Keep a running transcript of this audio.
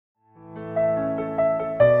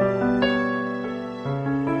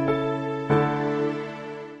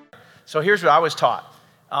So here's what I was taught.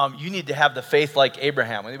 You need to have the faith like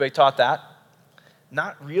Abraham. Anybody taught that?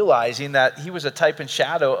 Not realizing that he was a type and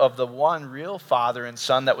shadow of the one real father and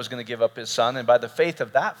son that was going to give up his son. And by the faith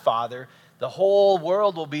of that father, the whole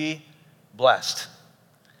world will be blessed.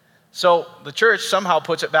 So the church somehow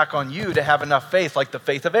puts it back on you to have enough faith like the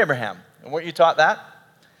faith of Abraham. And weren't you taught that?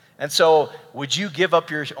 And so would you give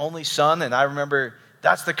up your only son? And I remember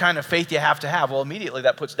that's the kind of faith you have to have. Well, immediately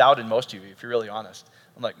that puts doubt in most of you, if you're really honest.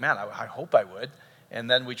 I'm like, man, I hope I would.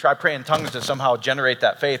 And then we try praying in tongues to somehow generate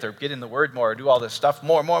that faith or get in the word more or do all this stuff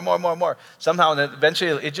more. Somehow, and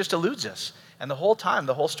eventually it just eludes us. And the whole time,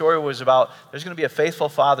 the whole story was about there's going to be a faithful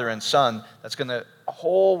father and son the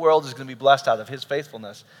whole world is going to be blessed out of his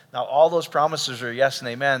faithfulness. Now, all those promises are yes and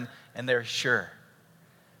amen, and they're sure.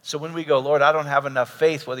 So when we go, Lord, I don't have enough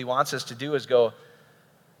faith, what he wants us to do is go,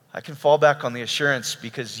 I can fall back on the assurance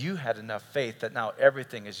because you had enough faith that now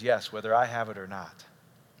everything is yes, whether I have it or not.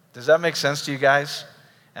 Does that make sense to you guys?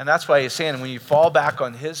 And that's why he's saying when you fall back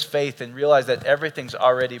on his faith and realize that everything's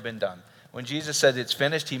already been done. When Jesus said it's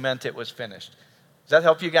finished, he meant it was finished. Does that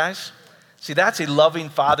help you guys? See, that's a loving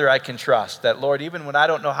father I can trust. That, Lord, even when I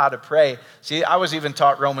don't know how to pray. See, I was even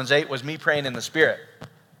taught Romans 8 was me praying in the Spirit.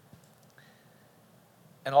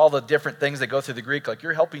 And all the different things that go through the Greek, like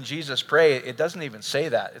you're helping Jesus pray. It doesn't even say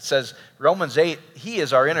that. It says, Romans 8, he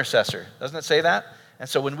is our intercessor. Doesn't it say that? And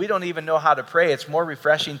so when we don't even know how to pray, it's more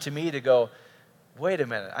refreshing to me to go, wait a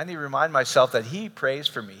minute, I need to remind myself that he prays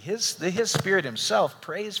for me. His Spirit himself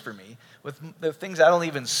prays for me with the things I don't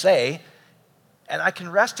even say, and I can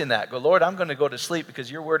rest in that. Go, Lord, I'm going to go to sleep because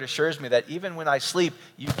your word assures me that even when I sleep,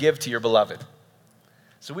 you give to your beloved.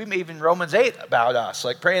 So we may even Romans 8 about us,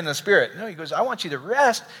 like pray in the Spirit. No, he goes, I want you to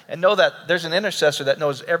rest and know that there's an intercessor that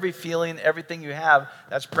knows every feeling, everything you have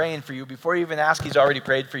that's praying for you. Before you even ask, he's already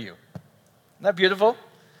prayed for you. Isn't that beautiful?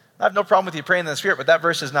 I have no problem with you praying in the Spirit, but that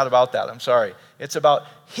verse is not about that. I'm sorry. It's about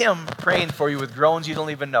him praying for you with groans you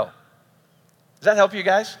don't even know. Does that help you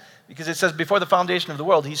guys? Because it says before the foundation of the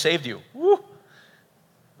world, he saved you. Woo!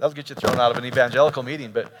 That'll get you thrown out of an evangelical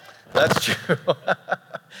meeting, but that's true.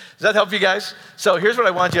 Does that help you guys? So here's what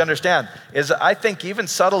I want you to understand, is I think even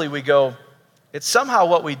subtly we go, it's somehow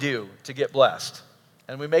what we do to get blessed.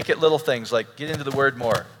 And we make it little things like get into the word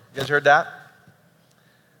more. You guys heard that?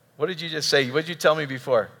 What did you just say? What did you tell me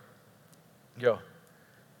before? Go.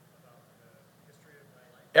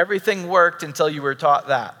 Everything worked until you were taught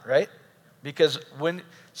that, right? Because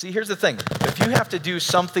here's the thing. If you have to do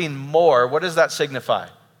something more, what does that signify?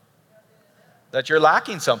 That you're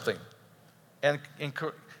lacking something. And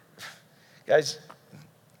guys,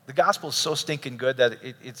 the gospel is so stinking good that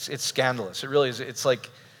it's scandalous. It really is. It's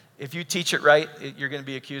like if you teach it right, you're going to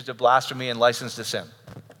be accused of blasphemy and license to sin.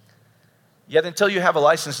 Yet until you have a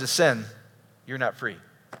license to sin, you're not free.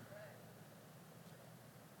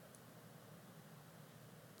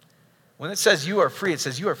 When it says you are free, it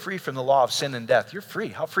says you are free from the law of sin and death. You're free.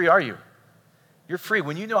 How free are you? You're free.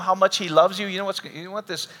 When you know how much he loves you, you know what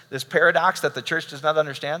this paradox that the church does not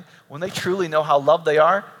understand? When they truly know how loved they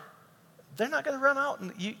are, they're not going to run out.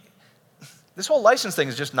 This whole license thing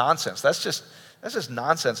is just nonsense. That's just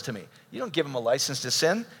nonsense to me. You don't give him a license to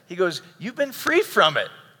sin. He goes, you've been free from it.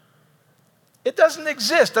 It doesn't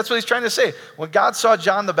exist. That's what he's trying to say. When God saw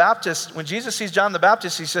John the Baptist, when Jesus sees John the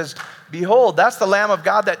Baptist, he says, behold, that's the Lamb of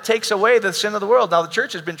God that takes away the sin of the world. Now, the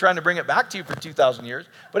church has been trying to bring it back to you for 2,000 years,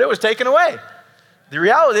 but it was taken away. The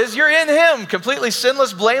reality is you're in him, completely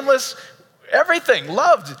sinless, blameless, everything,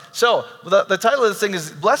 loved. So the title of this thing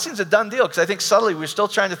is Blessing's a Done Deal, because I think subtly we're still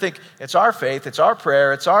trying to think it's our faith, it's our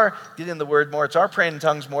prayer, it's our getting in the word more, it's our praying in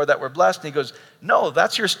tongues more that we're blessed. And he goes, no,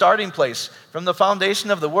 that's your starting place. From the foundation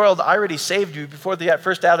of the world, I already saved you before the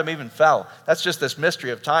first Adam even fell. That's just this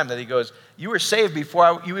mystery of time that he goes, you were saved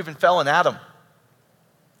before you even fell in Adam.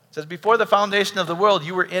 It says, before the foundation of the world,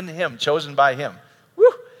 you were in him, chosen by him. Woo!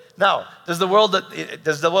 Now, does the world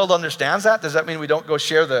understand that? Does that mean we don't go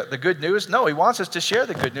share the good news? No, he wants us to share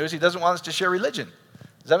the good news. He doesn't want us to share religion.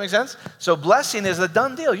 Does that make sense? So blessing is a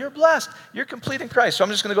done deal. You're blessed. You're complete in Christ. So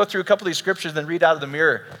I'm just going to go through a couple of these scriptures and then read out of the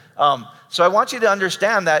mirror. So I want you to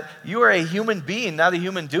understand that you are a human being, not a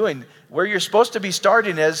human doing. Where you're supposed to be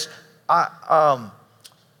starting is, I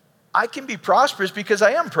can be prosperous because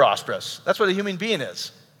I am prosperous. That's what a human being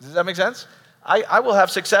is. Does that make sense? I will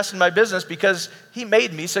have success in my business because he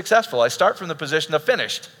made me successful. I start from the position of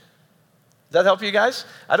finished. Does that help you guys?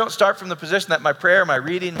 I don't start from the position that my prayer, my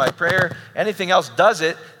reading, my prayer, anything else does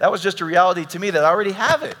it. That was just a reality to me that I already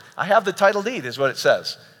have it. I have the title deed is what it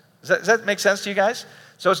says. Does that make sense to you guys?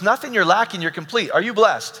 So it's nothing you're lacking, you're complete. Are you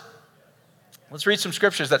blessed? Let's read some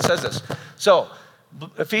scriptures that says this. So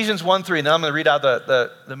Ephesians 1:3, now I'm going to read out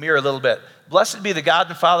the mirror a little bit. blessed be the God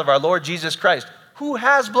and Father of our Lord Jesus Christ, who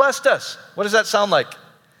has blessed us. What does that sound like?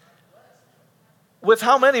 With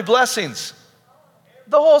how many blessings?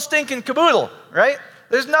 The whole stinking caboodle, right?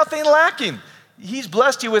 There's nothing lacking. He's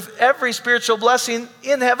blessed you with every spiritual blessing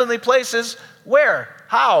in heavenly places. Where?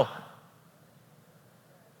 How?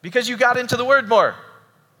 Because you got into the Word more.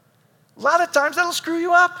 A lot of times that'll screw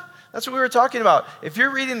you up. That's what we were talking about. If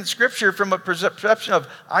you're reading the Scripture from a perception of,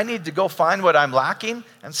 I need to go find what I'm lacking,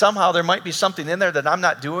 and somehow there might be something in there that I'm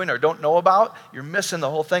not doing or don't know about, you're missing the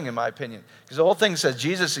whole thing, in my opinion. Because the whole thing says,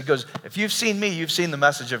 Jesus, he goes, if you've seen me, you've seen the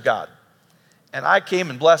message of God. And I came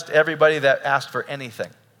and blessed everybody that asked for anything.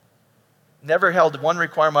 Never held one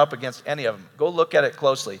requirement up against any of them. Go look at it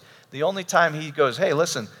closely. The only time he goes, hey,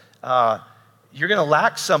 listen, you're going to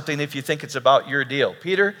lack something if you think it's about your deal.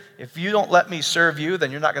 Peter, if you don't let me serve you, then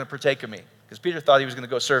you're not going to partake of me. Because Peter thought he was going to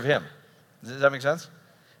go serve him. Does that make sense?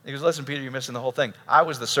 He goes, listen, Peter, you're missing the whole thing. I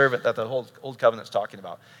was the servant that the whole old covenant's talking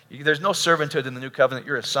about. There's no servanthood in the new covenant.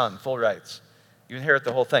 You're a son, full rights. You inherit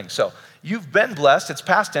the whole thing. So you've been blessed. It's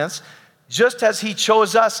past tense. Just as he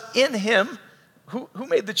chose us in him. Who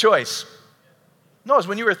made the choice? No, it was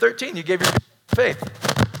when you were 13, you gave your faith.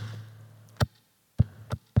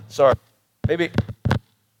 Sorry. Maybe. Let me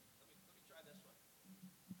try this one.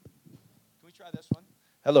 Can we try this one?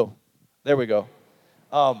 Hello. There we go.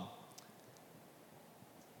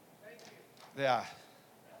 Yeah.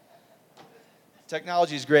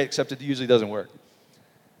 Technology is great, except it usually doesn't work.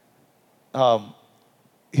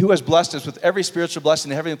 Who has blessed us with every spiritual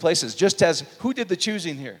blessing in heavenly places, just as, who did the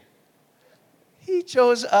choosing here? He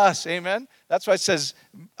chose us, amen? That's why it says,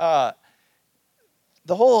 the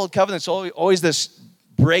whole old covenant's always this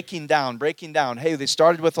breaking down. Hey, they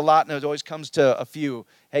started with a lot, and it always comes to a few.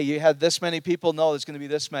 Hey, you had this many people. No, there's going to be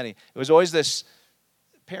this many. It was always this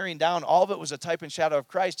paring down. All of it was a type and shadow of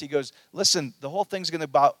Christ. He goes, listen, the whole thing's going to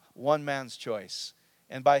be about one man's choice.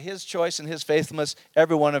 And by his choice and his faithfulness,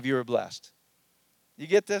 every one of you are blessed. You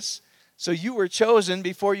get this? So you were chosen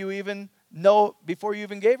before you even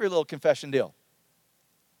gave your little confession deal.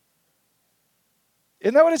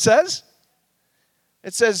 Isn't that what it says?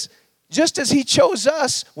 It says, just as he chose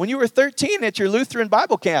us when you were 13 at your Lutheran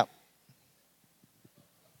Bible camp.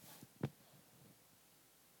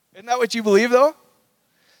 Isn't that what you believe, though?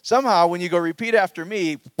 Somehow, when you go repeat after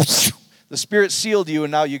me, the Spirit sealed you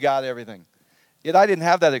and now you got everything. Yet I didn't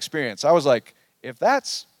have that experience. I was like, if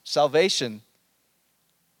that's salvation,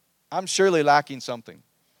 I'm surely lacking something.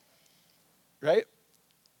 Right?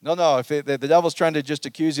 No, if the devil's trying to just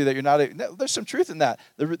accuse you that you're not, there's some truth in that.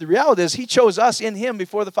 The reality is he chose us in him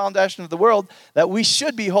before the foundation of the world that we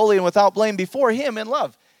should be holy and without blame before him in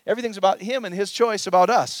love. Everything's about him and his choice about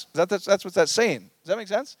us. That's what that's saying. Does that make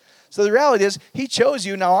sense? So the reality is he chose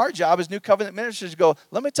you. Now our job as New Covenant ministers to go,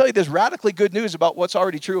 let me tell you this radically good news about what's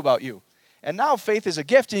already true about you. And now faith is a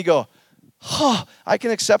gift, and you go, I can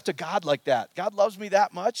accept a God like that. God loves me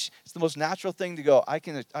that much. It's the most natural thing to go, I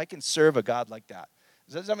can serve a God like that.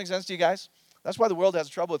 Does that make sense to you guys? That's why the world has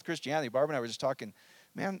trouble with Christianity. Barbara and I were just talking.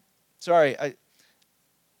 Man, sorry.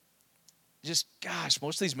 Most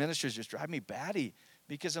of these ministers just drive me batty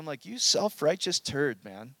because I'm like, you self-righteous turd,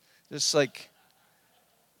 man. Just like,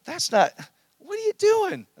 that's not, what are you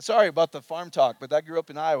doing? Sorry about the farm talk, but I grew up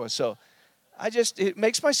in Iowa, so it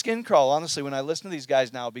makes my skin crawl, honestly, when I listen to these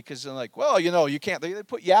guys now because they're like, well, you can't, they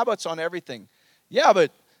put yeah buts on everything. Yeah,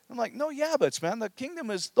 but I'm like, no, yeah, buts, man. The kingdom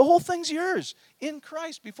the whole thing's yours in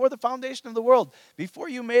Christ before the foundation of the world. Before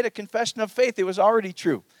you made a confession of faith, it was already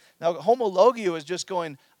true. Now, homologio is just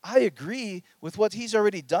going, I agree with what he's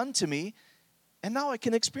already done to me, and now I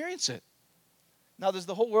can experience it. Now, does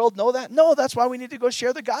the whole world know that? No, that's why we need to go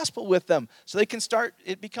share the gospel with them so they can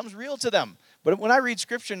it becomes real to them. But when I read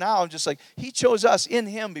Scripture now, I'm just like, he chose us in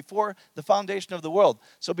him before the foundation of the world.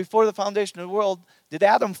 So before the foundation of the world, did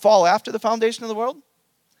Adam fall after the foundation of the world?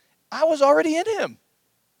 I was already in him.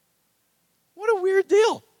 What a weird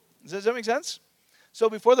deal. Does that make sense? So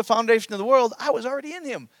before the foundation of the world, I was already in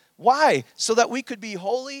him. Why? So that we could be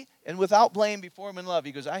holy and without blame before him in love.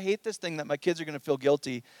 He goes, I hate this thing that my kids are going to feel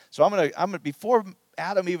guilty. So I'm going to, before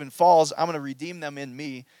Adam even falls, I'm going to redeem them in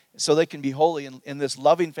me so they can be holy in this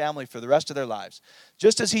loving family for the rest of their lives.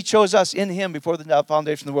 Just as he chose us in him before the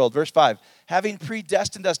foundation of the world. Verse 5, having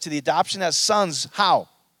predestined us to the adoption as sons, how?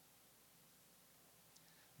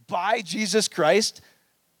 By Jesus Christ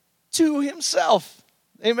to himself.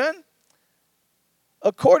 Amen?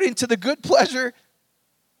 According to the good pleasure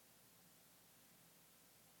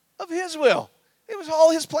of his will. It was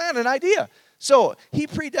all his plan and idea. So he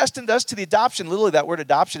predestined us to the adoption. Literally, that word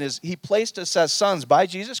adoption is he placed us as sons by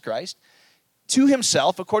Jesus Christ to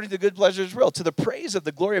himself according to the good pleasure of his will, to the praise of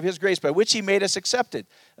the glory of his grace by which he made us accepted.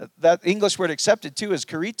 That English word accepted too is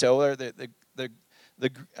charito, or the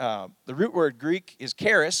root word Greek is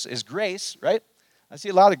charis, is grace, right? I see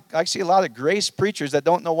a lot of grace preachers that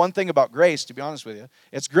don't know one thing about grace, to be honest with you.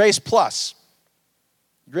 It's grace plus.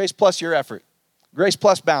 Grace plus your effort. Grace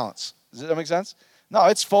plus balance. Does that make sense? No,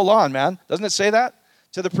 it's full on, man. Doesn't it say that?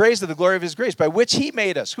 To the praise of the glory of his grace, by which he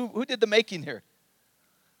made us. Who did the making here?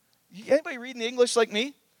 Anybody reading English like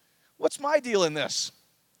me? What's my deal in this?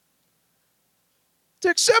 To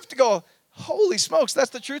accept, to go, holy smokes, that's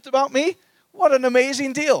the truth about me? What an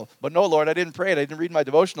amazing deal. But no, Lord, I didn't pray it. I didn't read my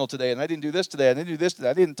devotional today, and I didn't do this today, and I didn't do this today.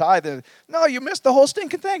 I didn't tithe. No, you missed the whole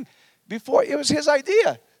stinking thing. Before, it was his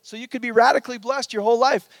idea. So you could be radically blessed your whole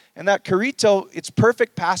life. And that charito, it's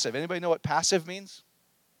perfect passive. Anybody know what passive means?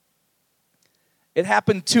 It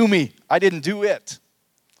happened to me. I didn't do it.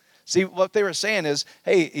 See, what they were saying is,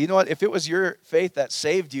 hey, you know what? If it was your faith that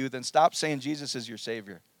saved you, then stop saying Jesus is your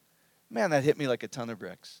Savior. Man, that hit me like a ton of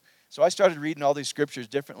bricks. So I started reading all these scriptures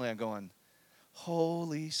differently. I'm going,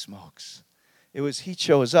 holy smokes. It was he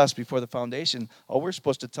chose us before the foundation. All we're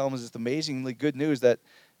supposed to tell him is this amazingly good news that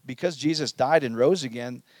because Jesus died and rose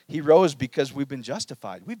again, he rose because we've been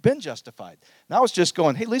justified. We've been justified. Now it's just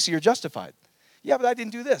going, hey, Lisa, you're justified. Yeah, but I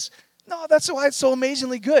didn't do this. No, that's why it's so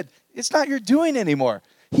amazingly good. It's not your doing anymore.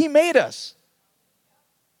 He made us.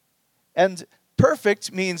 And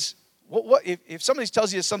perfect means, if somebody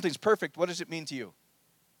tells you something's perfect, what does it mean to you?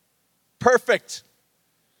 Perfect.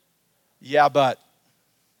 Yeah, but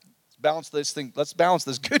let's balance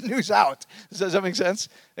this good news out. Does that make sense?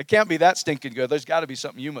 It can't be that stinking good. There's got to be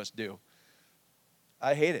something you must do.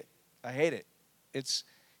 I hate it.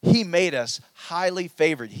 He made us highly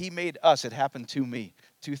favored. He made us. It happened to me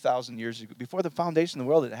 2,000 years ago. Before the foundation of the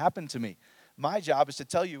world, it happened to me. My job is to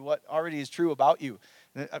tell you what already is true about you.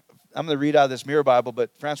 I'm going to read out of this Mirror Bible,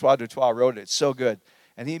 but Francois du Toit wrote it. It's so good.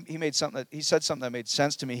 And he said something that made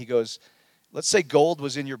sense to me. He goes, let's say gold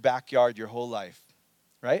was in your backyard your whole life,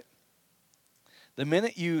 right? The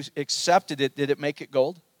minute you accepted it, did it make it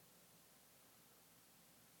gold?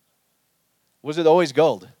 Was it always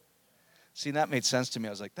gold? See, that made sense to me.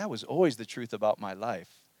 I was like, that was always the truth about my life.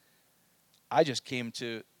 I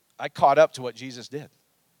caught up to what Jesus did.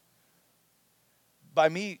 By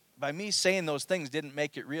me saying those things didn't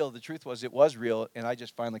make it real. The truth was it was real, and I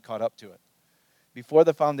just finally caught up to it. Before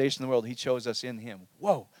the foundation of the world, he chose us in him.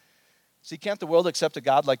 Whoa. See, can't the world accept a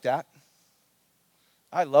God like that?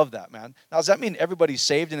 I love that, man. Now, does that mean everybody's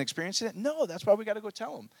saved and experiencing it? No, that's why we got to go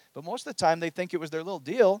tell them. But most of the time, they think it was their little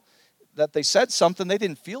deal that they said something. They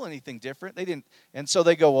didn't feel anything different. And so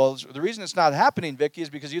they go, well, the reason it's not happening, Vicky, is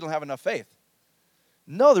because you don't have enough faith.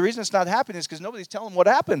 No, the reason it's not happening is because nobody's telling them what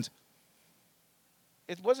happened.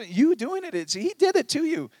 It wasn't you doing it. He did it to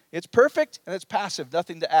you. It's perfect and it's passive,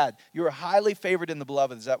 nothing to add. You are highly favored in the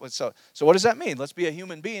beloved. Is that what so what does that mean? Let's be a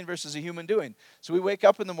human being versus a human doing. So we wake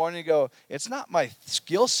up in the morning and go, it's not my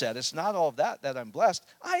skill set. It's not all of that I'm blessed.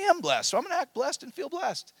 I am blessed. So I'm going to act blessed and feel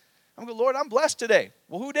blessed. I'm going to go, Lord, I'm blessed today.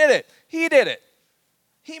 Well, who did it? He did it.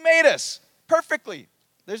 He made us perfectly.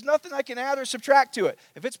 There's nothing I can add or subtract to it.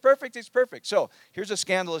 If it's perfect, it's perfect. So here's a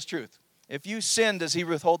scandalous truth. If you sin, does he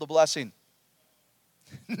withhold the blessing?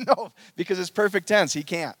 No, because it's perfect tense. He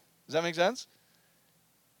can't. Does that make sense?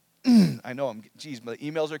 I know. Geez, my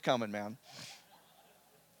emails are coming, man.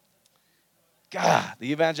 God,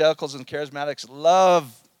 the evangelicals and charismatics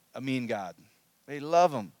love a mean God. They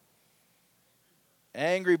love him.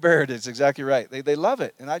 Angry bird is exactly right. They love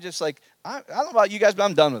it. And I just I don't know about you guys, but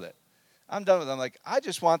I'm done with it. I'm done with it. I'm like, I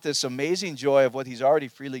just want this amazing joy of what he's already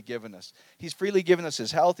freely given us. He's freely given us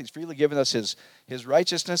his health. He's freely given us his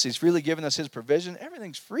righteousness. He's freely given us his provision.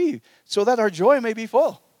 Everything's free so that our joy may be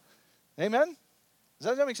full. Amen?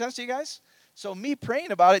 Does that make sense to you guys? So me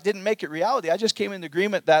praying about it didn't make it reality. I just came into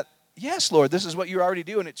agreement that, yes, Lord, this is what you already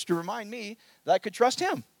do, and it's to remind me that I could trust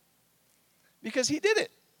him because he did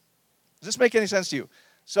it. Does this make any sense to you?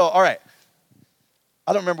 So, all right.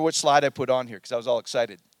 I don't remember which slide I put on here because I was all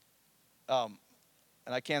excited. And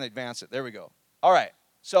I can't advance it. There we go. All right.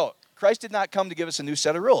 So Christ did not come to give us a new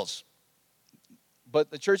set of rules.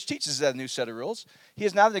 But the church teaches that a new set of rules. He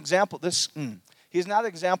is not an example. He is not an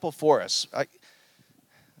example for us.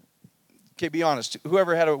 Okay, be honest.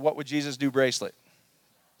 Whoever had a "What Would Jesus Do" bracelet?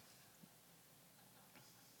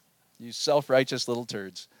 You self-righteous little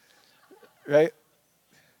turds. Right?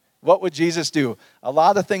 What would Jesus do? A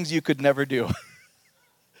lot of things you could never do.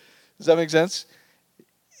 Does that make sense?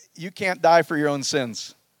 You can't die for your own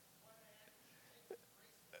sins.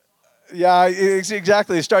 Yeah,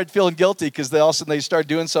 exactly. They started feeling guilty because all of a sudden they start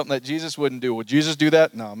doing something that Jesus wouldn't do. Would Jesus do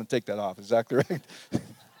that? No, I'm going to take that off. Exactly right.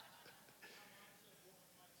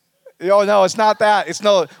 Oh, no, it's not that. It's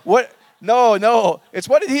no, what? No. It's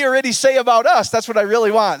what did he already say about us? That's what I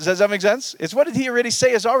really want. Does that make sense? It's what did he already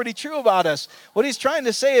say is already true about us. What he's trying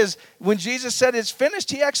to say is when Jesus said it's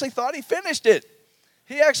finished, he actually thought he finished it.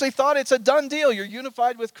 He actually thought it's a done deal. You're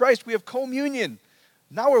unified with Christ. We have communion.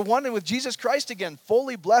 Now we're one with Jesus Christ again,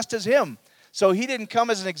 fully blessed as him. So he didn't come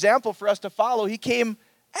as an example for us to follow. He came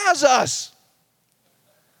as us.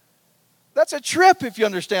 That's a trip if you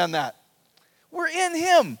understand that. We're in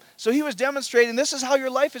him. So he was demonstrating this is how your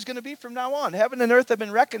life is going to be from now on. Heaven and earth have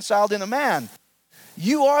been reconciled in a man.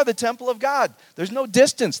 You are the temple of God. There's no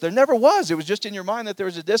distance. There never was. It was just in your mind that there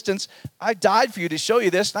was a distance. I died for you to show you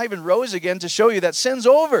this, and I even rose again to show you that sin's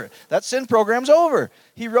over. That sin program's over.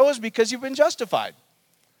 He rose because you've been justified.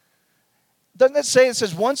 Doesn't it say, it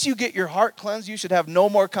says, once you get your heart cleansed, you should have no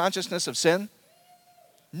more consciousness of sin?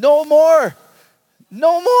 No more.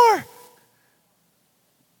 No more.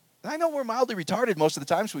 I know we're mildly retarded most of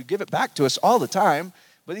the time, so we give it back to us all the time.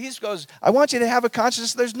 But he goes, I want you to have a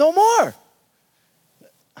consciousness, there's no more.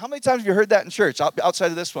 How many times have you heard that in church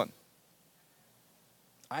outside of this one?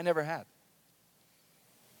 I never had.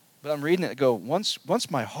 But I'm reading it and go, once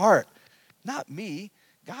my heart, not me,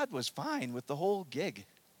 God was fine with the whole gig.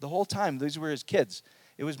 The whole time, these were his kids.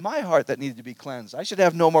 It was my heart that needed to be cleansed. I should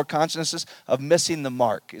have no more consciousness of missing the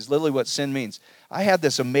mark, is literally what sin means. I had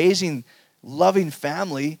this amazing, loving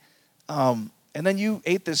family, and then you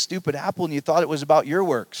ate this stupid apple and you thought it was about your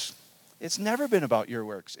works. It's never been about your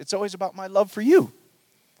works. It's always about my love for you.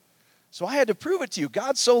 So I had to prove it to you.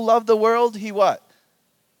 God so loved the world, he what?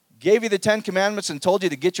 Gave you the 10 Commandments and told you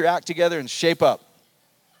to get your act together and shape up.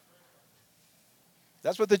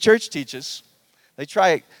 That's what the church teaches. They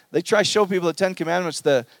try show people the 10 Commandments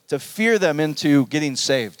to fear them into getting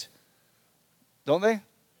saved. Don't they?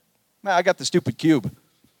 Man, I got the stupid cube.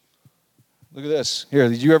 Look at this. Here,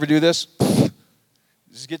 did you ever do this?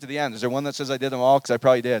 Just get to the end. Is there one that says I did them all? Because I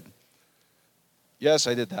probably did. Yes,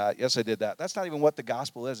 I did that. Yes, I did that. That's not even what the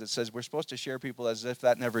gospel is. It says we're supposed to share people as if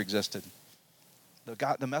that never existed.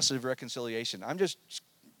 The message of reconciliation. I'm just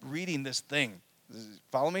reading this thing.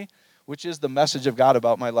 Follow me? Which is the message of God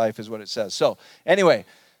about my life is what it says. So, anyway,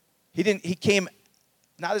 he came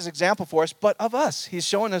not as an example for us, but of us. He's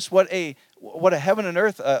showing us what a heaven and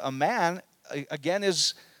earth, a man, again,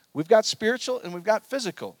 is. We've got spiritual and we've got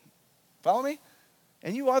physical. Follow me?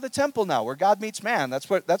 And you are the temple now, where God meets man.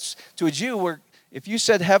 That's to a Jew, where if you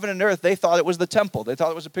said heaven and earth, they thought it was the temple. They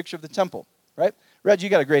thought it was a picture of the temple, right? Red, you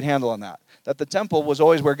got a great handle on that. That the temple was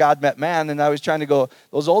always where God met man, and I was trying to go,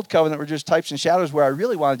 those old covenant were just types and shadows. Where I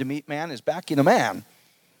really wanted to meet man is back in a man.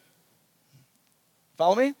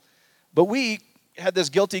 Follow me? But we had this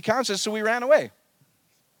guilty conscience, so we ran away.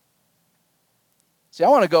 See, I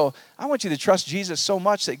want you to trust Jesus so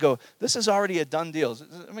much that you go, this is already a done deal. Does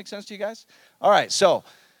that make sense to you guys? All right, so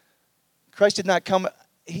Christ did not come.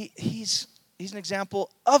 He's an example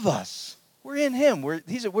of us. We're in him. We're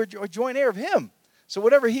joint heir of him. So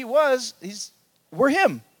whatever he was, we're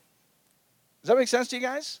him. Does that make sense to you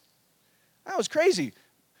guys? That was crazy.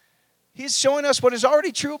 He's showing us what is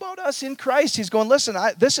already true about us in Christ. He's going, listen,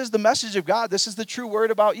 this is the message of God. This is the true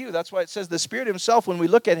word about you. That's why it says the Spirit himself, when we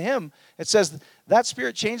look at him, it says that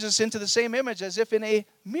Spirit changes us into the same image as if in a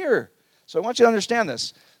mirror. So I want you to understand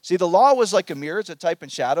this. See, the law was like a mirror. It's a type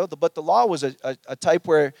and shadow. But the law was a type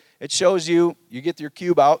where it shows you get your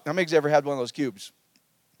cube out. How many of you ever had one of those cubes?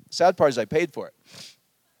 The sad part is I paid for it.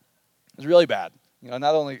 It was really bad. Not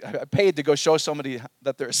only I paid to go show somebody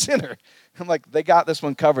that they're a sinner. I'm like, they got this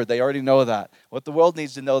one covered. They already know that. What the world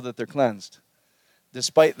needs to know that they're cleansed,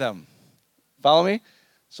 despite them. Follow me?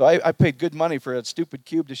 So I paid good money for a stupid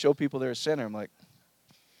cube to show people they're a sinner. I'm like,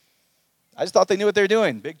 I just thought they knew what they were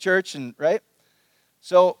doing. Big church, and right?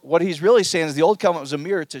 So what he's really saying is the old covenant was a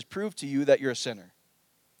mirror to prove to you that you're a sinner.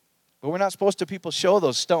 But we're not supposed to people show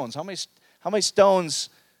those stones. How many stones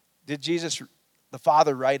did Jesus, the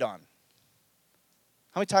Father, write on?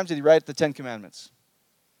 How many times did he write the 10 Commandments?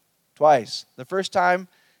 Twice. The first time,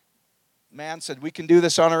 man said, we can do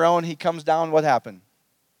this on our own. He comes down, what happened?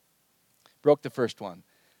 Broke the first one.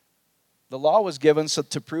 The law was given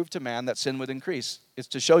to prove to man that sin would increase. It's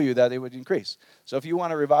to show you that it would increase. So if you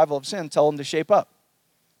want a revival of sin, tell them to shape up.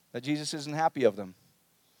 That Jesus isn't happy of them.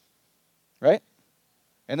 Right?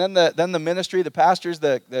 And then the ministry, the pastors,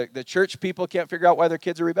 the church people can't figure out why their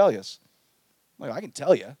kids are rebellious. Like, I can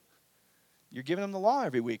tell you. You're giving them the law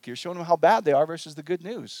every week. You're showing them how bad they are versus the good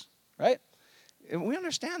news, right? And we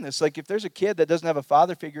understand this. Like, if there's a kid that doesn't have a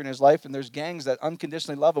father figure in his life and there's gangs that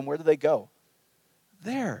unconditionally love him, where do they go?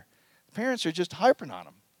 There. Parents are just harping on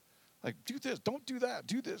them. Like, do this, don't do that,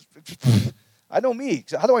 do this. I know me.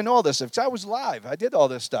 How do I know all this? If I was alive, I did all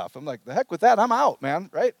this stuff. I'm like, the heck with that, I'm out, man,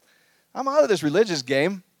 right? I'm out of this religious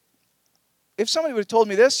game. If somebody would have told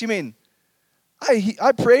me this, you mean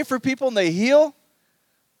I pray for people and they heal?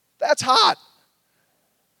 That's hot.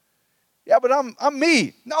 Yeah, but I'm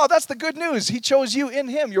me. No, that's the good news. He chose you in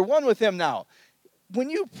him. You're one with him now. When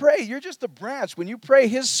you pray, you're just a branch. When you pray,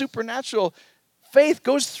 his supernatural faith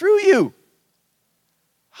goes through you.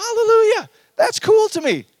 Hallelujah. That's cool to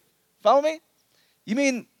me. Follow me? You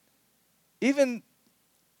mean even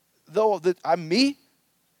though that I'm me,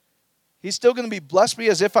 he's still going to be blessed me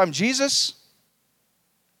as if I'm Jesus?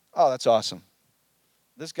 Oh, that's awesome.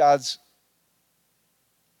 This God's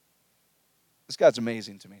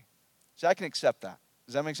amazing to me. So I can accept that.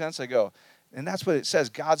 Does that make sense? I go, and that's what it says.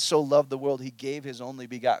 God so loved the world, he gave his only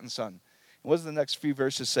begotten son. And what does the next few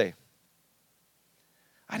verses say?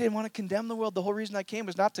 I didn't want to condemn the world. The whole reason I came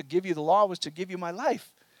was not to give you the law, was to give you my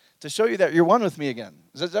life, to show you that you're one with me again.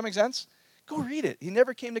 Does that make sense? Go read it. He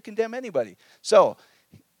never came to condemn anybody. So,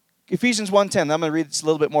 Ephesians 1:10, I'm going to read this a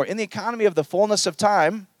little bit more. In the economy of the fullness of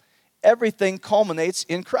time, everything culminates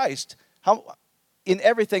in Christ. In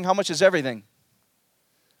everything, how much is everything?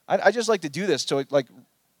 I just like to do this to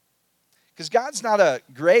because God's not a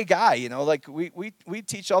gray guy, you know. Like we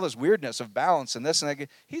teach all this weirdness of balance and this and that.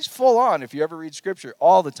 He's full on. If you ever read Scripture,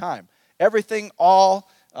 all the time, everything, all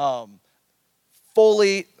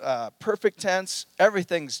fully perfect tense.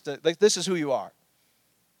 Everything's like this is who you are.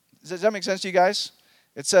 Does that make sense to you guys?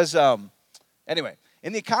 It says anyway.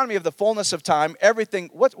 In the economy of the fullness of time, everything.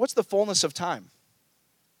 What's the fullness of time?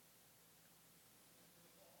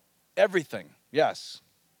 Everything. Yes.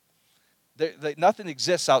 Nothing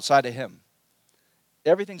exists outside of him.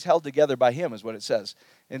 Everything's held together by him is what it says.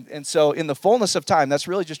 And so in the fullness of time, that's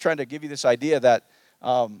really just trying to give you this idea that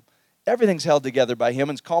everything's held together by him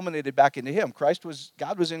and it's culminated back into him.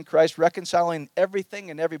 God was in Christ reconciling everything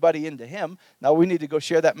and everybody into him. Now we need to go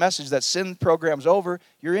share that message that sin program's over.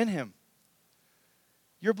 You're in him.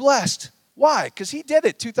 You're blessed. Why? Because he did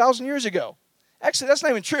it 2,000 years ago. Actually, that's not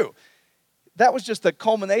even true. That was just the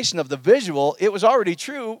culmination of the visual. It was already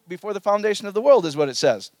true before the foundation of the world is what it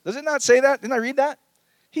says. Does it not say that? Didn't I read that?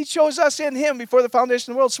 He chose us in him before the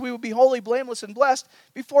foundation of the world so we would be holy, blameless, and blessed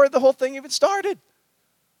before the whole thing even started.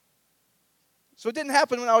 So it didn't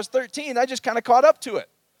happen when I was 13. I just kind of caught up to it.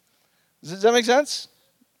 Does that make sense?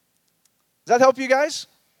 Does that help you guys?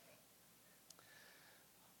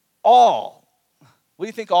 All. What do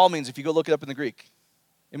you think all means if you go look it up in the Greek?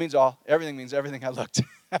 It means all. Everything means everything. I looked.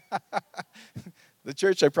 The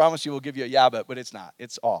church, I promise you, will give you a yeah, but it's not.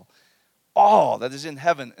 It's all. All that is in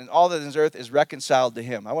heaven and all that is earth is reconciled to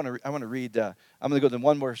him. I want to read. I'm going to go to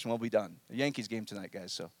one verse and we'll be done. The Yankees game tonight,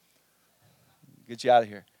 guys. So get you out of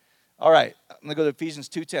here. All right. I'm going to go to Ephesians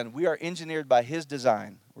 2:10. We are engineered by his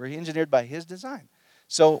design. We're engineered by his design.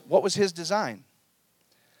 So what was his design?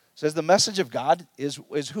 It says the message of God is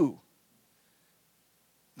who?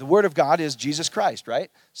 The word of God is Jesus Christ, right?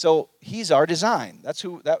 So he's our design. That's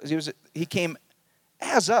who he came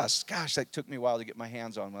as us. Gosh, that took me a while to get my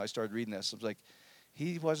hands on when I started reading this. I was like,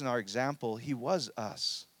 he wasn't our example, he was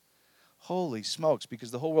us. Holy smokes, because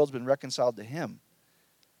the whole world's been reconciled to him.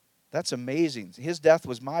 That's amazing. His death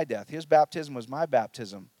was my death. His baptism was my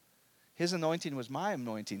baptism. His anointing was my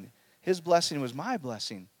anointing. His blessing was my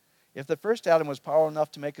blessing. If the first Adam was power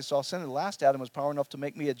enough to make us all sinner, the last Adam was power enough to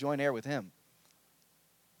make me a joint heir with him.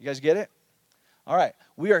 You guys get it? All right.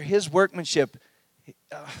 We are his workmanship.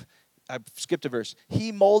 I skipped a verse.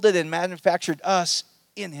 He molded and manufactured us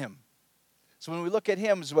in him. So when we look at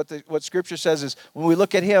him, is what Scripture says is when we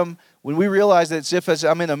look at him, when we realize that it's as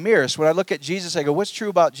I'm in a mirror. So when I look at Jesus, I go, what's true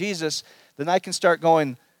about Jesus? Then I can start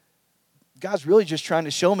going, God's really just trying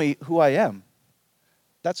to show me who I am.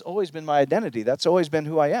 That's always been my identity. That's always been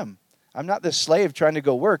who I am. I'm not this slave trying to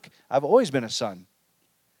go work. I've always been a son.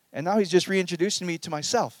 And now he's just reintroducing me to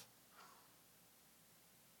myself.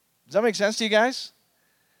 Does that make sense to you guys?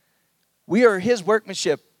 We are his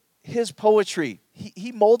workmanship, his poetry.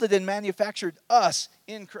 He molded and manufactured us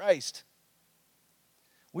in Christ.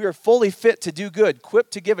 We are fully fit to do good,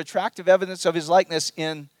 equipped to give attractive evidence of his likeness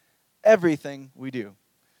in everything we do.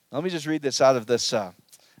 Now, let me just read this out of this. I'm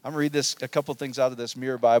going to read this, a couple things out of this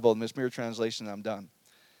Mirror Bible and this Mirror translation, and I'm done.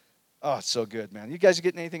 Oh, it's so good, man. You guys are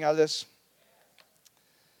getting anything out of this?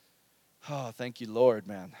 Oh, thank you, Lord,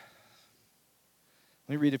 man.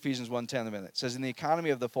 Let me read Ephesians 1:10 a minute. It says, in the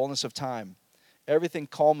economy of the fullness of time, everything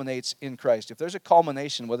culminates in Christ. If there's a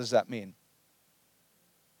culmination, what does that mean?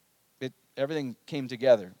 Everything came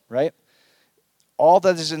together, right? All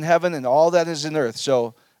that is in heaven and all that is in earth.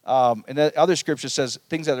 So, and the other scripture says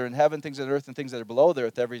things that are in heaven, things that are earth, and things that are below the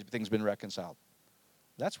earth, everything's been reconciled.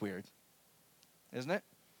 That's weird, isn't it?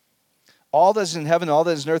 All that is in heaven, all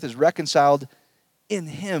that is in earth is reconciled in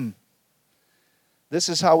him. This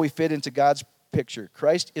is how we fit into God's picture.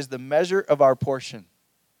 Christ is the measure of our portion.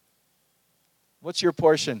 What's your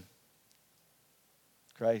portion?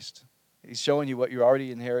 Christ. He's showing you what you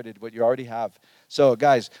already inherited, what you already have. So,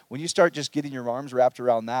 guys, when you start just getting your arms wrapped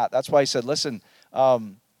around that, that's why he said, listen,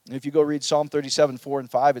 if you go read Psalm 37, 4 and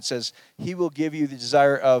 5, it says, he will give you the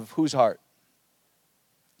desire of whose heart?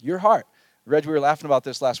 Your heart. Reg, we were laughing about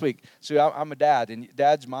this last week. So I'm a dad, and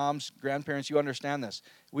dads, moms, grandparents, you understand this.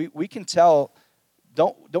 We can tell,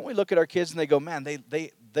 don't we look at our kids and they go, man,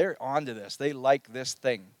 they're onto this. They like this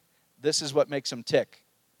thing. This is what makes them tick.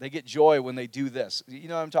 They get joy when they do this. You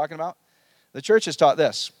know what I'm talking about? The church has taught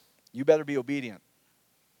this. You better be obedient.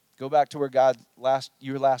 Go back to where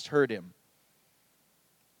you last heard him.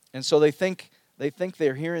 And so they think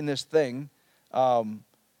they're hearing this thing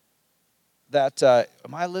that,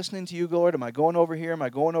 am I listening to you, Lord? Am I going over here? Am I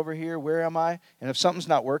going over here? Where am I? And if something's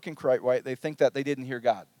not working quite right, they think that they didn't hear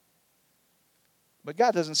God. But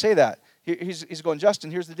God doesn't say that. He's going,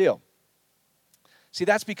 Justin, here's the deal. See,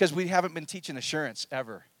 that's because we haven't been teaching assurance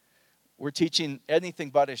ever. We're teaching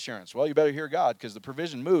anything but assurance. Well, you better hear God because the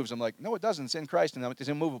provision moves. I'm like, no, it doesn't. It's in Christ and it's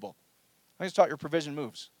immovable. I just taught your provision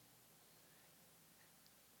moves.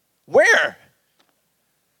 Where?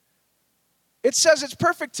 It says it's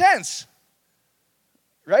perfect tense.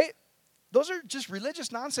 Right? Those are just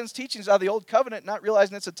religious nonsense teachings out of the old covenant, not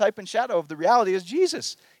realizing it's a type and shadow of the reality is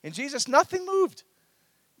Jesus. In Jesus, nothing moved.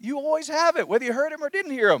 You always have it, whether you heard him or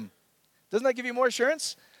didn't hear him. Doesn't that give you more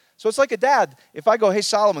assurance? So it's like a dad. If I go, hey,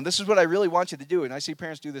 Solomon, this is what I really want you to do, and I see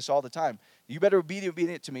parents do this all the time. You better be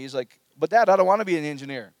obedient to me. He's like, but Dad, I don't want to be an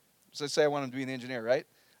engineer. So let's say I want him to be an engineer, right?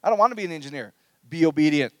 I don't want to be an engineer. Be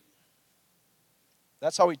obedient.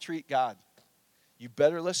 That's how we treat God. You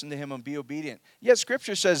better listen to him and be obedient. Yet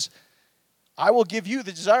Scripture says, I will give you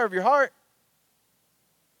the desire of your heart.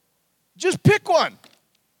 Just pick one.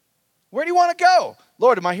 Where do you want to go?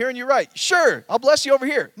 Lord, am I hearing you right? Sure, I'll bless you over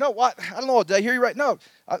here. No, what? I don't know. Did I hear you right? No.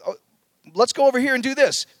 Let's go over here and do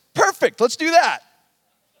this. Perfect. Let's do that.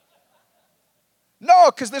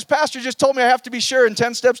 No, because this pastor just told me I have to be sure in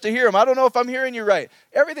 10 steps to hear him. I don't know if I'm hearing you right.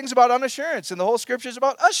 Everything's about unassurance, and the whole Scripture is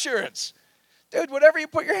about assurance. Dude, whatever you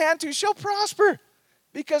put your hand to shall prosper.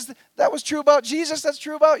 Because that was true about Jesus. That's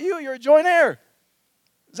true about you. You're a joint heir.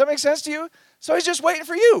 Does that make sense to you? So he's just waiting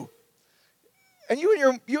for you. And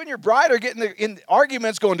you and your bride are getting in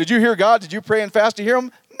arguments going, did you hear God? Did you pray and fast to hear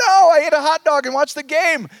him? No, I ate a hot dog and watched the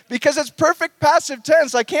game because it's perfect passive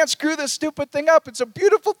tense. I can't screw this stupid thing up. It's a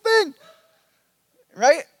beautiful thing.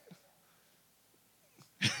 Right?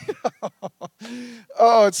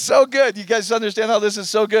 Oh, it's so good. You guys understand how this is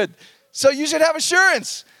so good. So you should have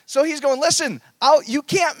assurance. So he's going, listen, you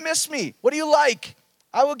can't miss me. What do you like?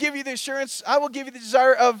 I will give you the assurance. I will give you the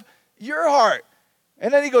desire of your heart.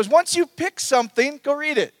 And then he goes, once you pick something, go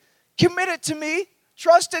read it. Commit it to me.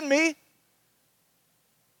 Trust in me.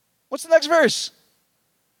 What's the next verse?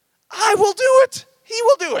 I will do it. He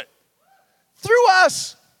will do it. Through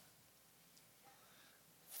us.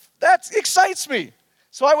 That excites me.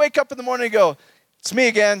 So I wake up in the morning and go, it's me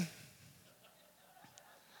again.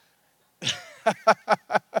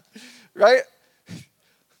 Right?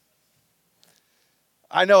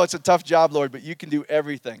 I know it's a tough job, Lord, but you can do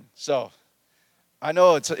everything. So I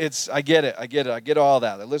know I get it. I get all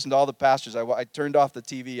that. I listened to all the pastors. I turned off the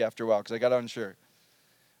TV after a while because I got unsure.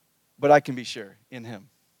 But I can be sure in him.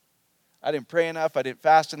 I didn't pray enough. I didn't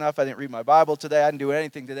fast enough. I didn't read my Bible today. I didn't do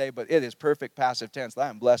anything today, but it is perfect passive tense. I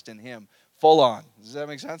am blessed in him. Full on. Does that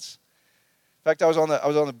make sense? In fact, I was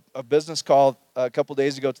on a business call a couple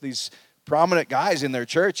days ago to these prominent guys in their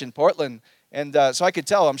church in Portland. And so I could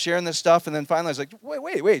tell I'm sharing this stuff. And then finally I was like,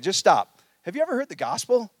 wait, just stop. Have you ever heard the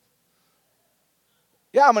gospel?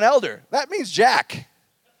 Yeah, I'm an elder. That means Jack.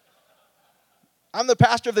 I'm the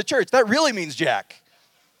pastor of the church. That really means Jack.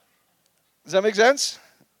 Does that make sense?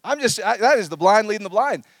 That is the blind leading the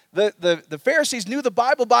blind. The Pharisees knew the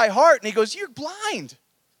Bible by heart. And he goes, you're blind.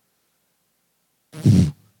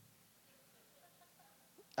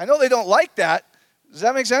 I know they don't like that. Does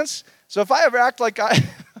that make sense? So if I ever act like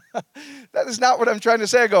that is not what I'm trying to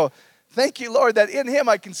say. I go, thank you, Lord, that in him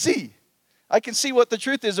I can see. I can see what the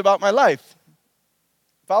truth is about my life.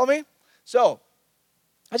 Follow me? So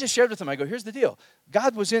I just shared with him. I go, here's the deal.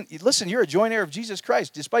 God was listen, you're a joint heir of Jesus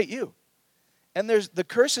Christ despite you. And the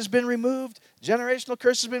curse has been removed. Generational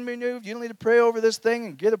curse has been removed. You don't need to pray over this thing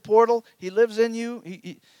and get a portal. He lives in you.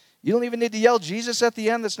 You don't even need to yell Jesus at the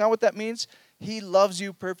end. That's not what that means. He loves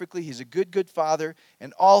you perfectly. He's a good, good father.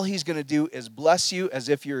 And all he's going to do is bless you as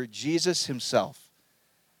if you're Jesus himself.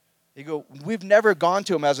 You go, we've never gone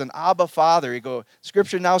to him as an Abba Father. You go,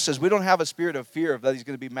 Scripture now says we don't have a spirit of fear of that he's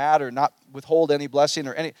going to be mad or not withhold any blessing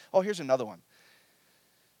or any. Oh, here's another one.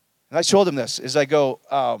 And I showed him this, is I go,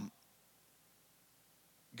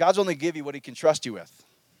 God's only give you what he can trust you with.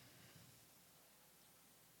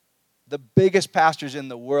 The biggest pastors in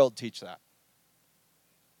the world teach that.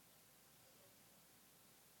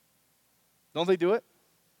 Don't they do it?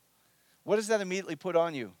 What does that immediately put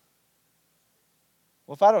on you?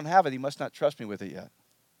 Well, if I don't have it, he must not trust me with it yet.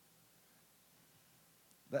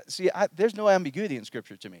 There's no ambiguity in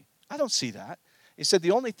Scripture to me. I don't see that. He said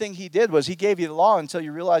the only thing he did was he gave you the law until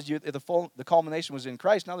you realized the culmination was in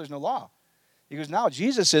Christ. Now there's no law. He goes, now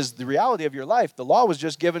Jesus is the reality of your life. The law was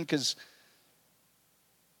just given to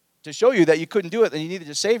show you that you couldn't do it and you needed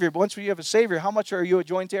a Savior. But once you have a Savior, how much are you a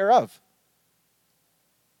joint heir of?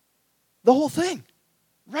 The whole thing.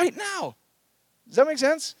 Right now. Does that make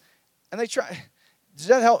sense? And they try. Does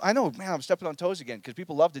that help? I know, man, I'm stepping on toes again because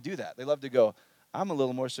people love to do that. They love to go, I'm a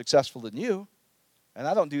little more successful than you, and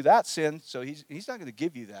I don't do that sin, so he's not going to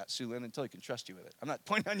give you that, Sue Lynn, until he can trust you with it. I'm not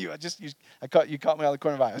pointing on you. You caught me out of the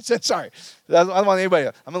corner of my eye. I said, sorry. I don't want anybody.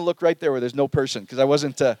 I'm going to look right there where there's no person because I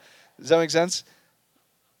wasn't. Does that make sense?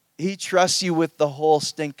 He trusts you with the whole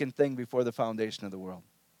stinking thing before the foundation of the world.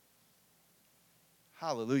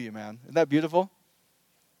 Hallelujah, man. Isn't that beautiful?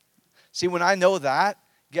 See, when I know that,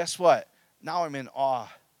 guess what? Now I'm in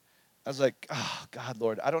awe. I was like, oh, God,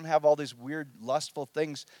 Lord, I don't have all these weird, lustful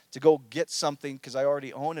things to go get something because I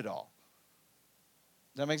already own it all.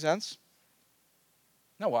 Does that make sense?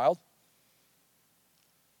 Isn't that wild?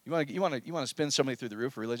 You want to spin somebody through the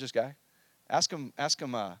roof, a religious guy? Ask him.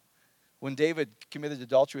 When David committed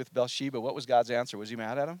adultery with Bathsheba, what was God's answer? Was he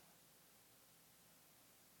mad at him?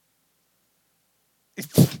 He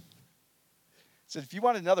said, if you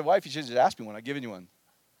wanted another wife, you should have just asked me one. I've given you one.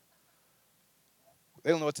 They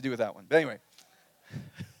don't know what to do with that one. But anyway.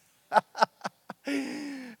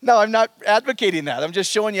 No, I'm not advocating that. I'm just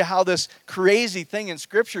showing you how this crazy thing in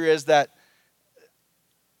Scripture is that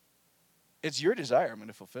it's your desire I'm going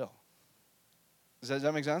to fulfill. Does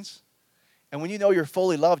that make sense? And when you know you're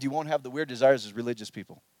fully loved, you won't have the weird desires as religious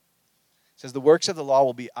people. It says the works of the law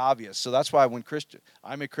will be obvious. So that's why when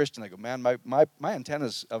I'm a Christian, I go, man, my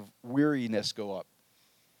antennas of weariness go up.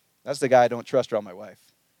 That's the guy I don't trust around my wife.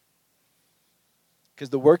 Because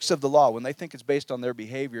the works of the law, when they think it's based on their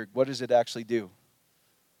behavior, what does it actually do?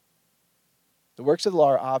 The works of the law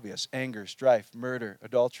are obvious: anger, strife, murder,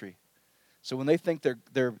 adultery. So when they think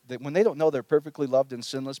when they don't know they're perfectly loved and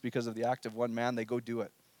sinless because of the act of one man, they go do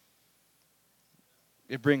it.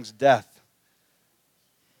 It brings death.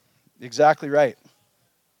 Exactly right.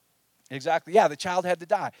 Exactly. Yeah, the child had to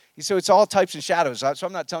die. So it's all types and shadows. So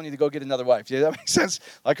I'm not telling you to go get another wife. Yeah, that makes sense.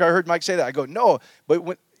 Like I heard Mike say that. I go, no. But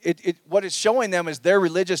what it's showing them is their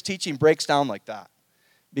religious teaching breaks down like that.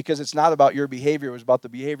 Because it's not about your behavior. It was about the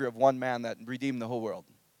behavior of one man that redeemed the whole world.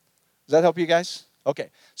 Does that help you guys? Okay.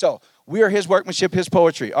 So we are his workmanship, his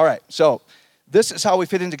poetry. All right. So this is how we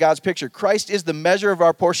fit into God's picture. Christ is the measure of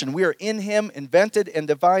our portion. We are in him, invented and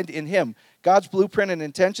defined in him. God's blueprint and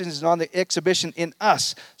intentions is on the exhibition in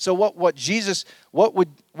us. So what would Jesus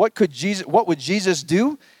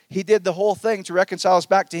do? He did the whole thing to reconcile us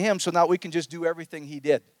back to him, so now we can just do everything he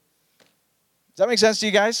did. Does that make sense to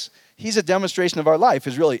you guys? He's a demonstration of our life.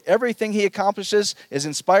 Is really everything he accomplishes is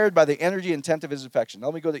inspired by the energy and intent of his affection. Now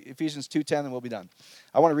let me go to Ephesians 2:10 and we'll be done.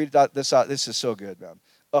 I want to read this out. This is so good, man.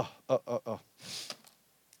 Oh.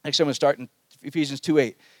 Actually, I'm going to start in Ephesians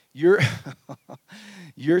 2:8.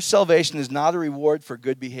 Your salvation is not a reward for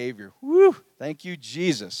good behavior. Woo! Thank you,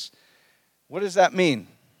 Jesus. What does that mean?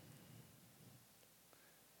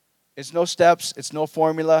 It's no steps. It's no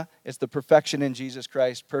formula. It's the perfection in Jesus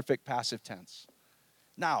Christ. Perfect passive tense.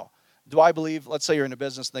 Now, do I believe, let's say you're in a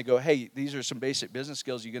business and they go, hey, these are some basic business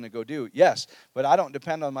skills you're going to go do. Yes, but I don't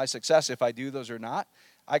depend on my success if I do those or not.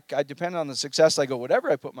 I depend on the success. I go, whatever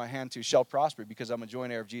I put my hand to shall prosper because I'm a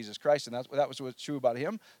joint heir of Jesus Christ. And that was what's true about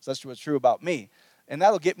him. So that's what's true about me. And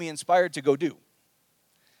that'll get me inspired to go do.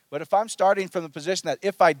 But if I'm starting from the position that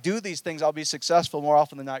if I do these things, I'll be successful, more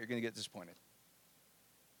often than not, you're going to get disappointed.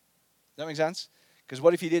 Does that make sense? Because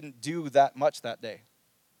what if you didn't do that much that day?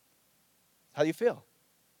 How do you feel?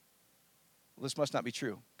 Well, this must not be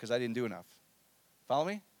true because I didn't do enough. Follow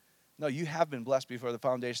me? No, you have been blessed before the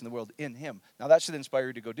foundation of the world in him. Now that should inspire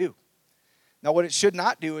you to go do. Now what it should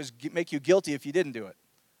not do is make you guilty if you didn't do it.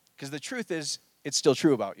 Because the truth is, it's still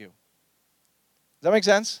true about you. Does that make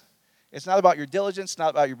sense? It's not about your diligence, it's not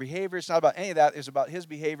about your behavior, it's not about any of that. It's about his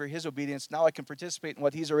behavior, his obedience. Now I can participate in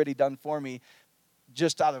what he's already done for me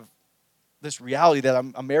just out of this reality that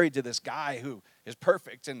I'm married to this guy who is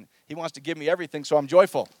perfect and he wants to give me everything, so I'm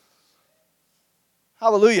joyful.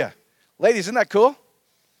 Hallelujah. Ladies, isn't that cool?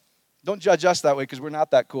 Don't judge us that way because we're not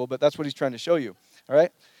that cool, but that's what he's trying to show you. All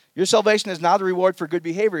right? Your salvation is not a reward for good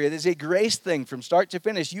behavior. It is a grace thing from start to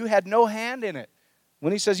finish. You had no hand in it.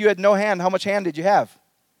 When he says you had no hand, how much hand did you have?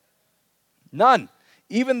 None.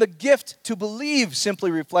 Even the gift to believe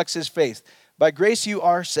simply reflects his faith. By grace you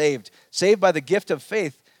are saved. Saved by the gift of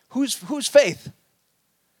faith. Whose faith?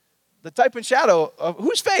 The type and shadow of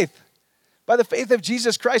whose faith? By the faith of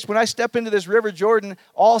Jesus Christ. When I step into this river Jordan,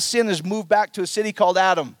 all sin is moved back to a city called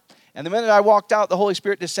Adam. And the minute I walked out, the Holy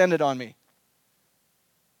Spirit descended on me.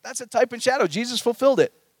 That's a type and shadow. Jesus fulfilled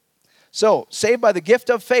it. So, saved by the gift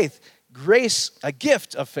of faith. Grace, a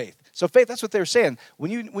gift of faith. So faith, that's what they were saying.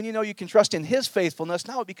 When you know you can trust in his faithfulness,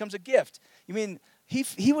 now it becomes a gift. You mean,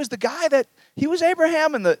 he was the guy he was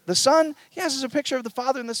Abraham, and the son, yes, is a picture of the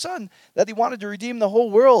Father and the Son, that he wanted to redeem the whole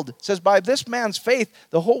world. It says, by this man's faith,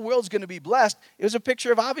 the whole world's going to be blessed. It was a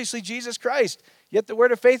picture of, obviously, Jesus Christ. Yet the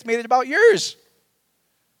word of faith made it about yours.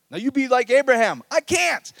 Now you be like Abraham. I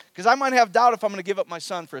can't, because I might have doubt if I'm going to give up my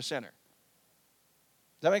son for a sinner.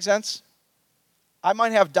 Does that make sense? I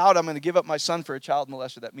might have doubt I'm going to give up my son for a child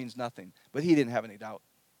molester. That means nothing. But he didn't have any doubt.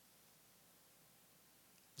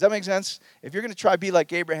 Does that make sense? If you're going to try to be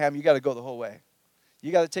like Abraham, you got to go the whole way.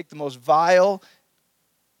 You got to take the most vile,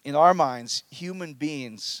 in our minds, human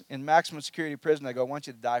beings in maximum security prison. I want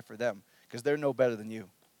you to die for them, because they're no better than you.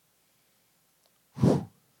 Whew.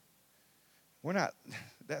 We're not.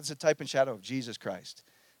 That's a type and shadow of Jesus Christ.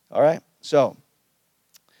 All right? So,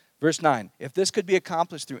 verse 9, if this could be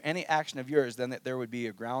accomplished through any action of yours, then there would be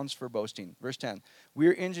a grounds for boasting. Verse 10, we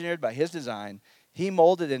are engineered by his design. He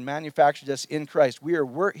molded and manufactured us in Christ. We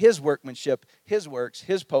are his workmanship, his works,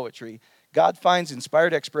 his poetry. God finds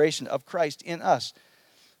inspired expiration of Christ in us.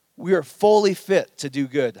 We are fully fit to do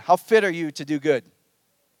good. How fit are you to do good?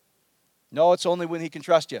 No, it's only when he can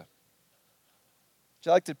trust you. I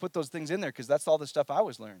like to put those things in there because that's all the stuff I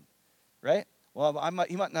always learned, right? Well,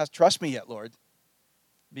 he might not trust me yet, Lord.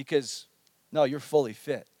 Because, no, you're fully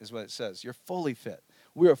fit, is what it says. You're fully fit.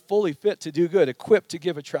 We are fully fit to do good, equipped to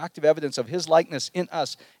give attractive evidence of his likeness in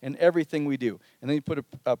us in everything we do. And then he put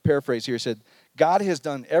a paraphrase here. He said, God has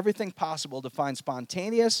done everything possible to find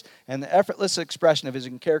spontaneous and the effortless expression of his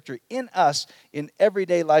character in us in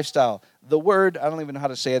everyday lifestyle. The word, I don't even know how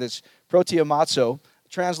to say it, it's protiamazo.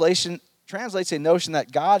 Translates a notion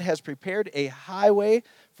that God has prepared a highway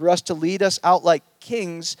for us to lead us out like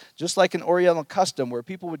kings, just like an Oriental custom where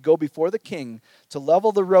people would go before the king to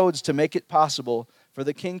level the roads to make it possible for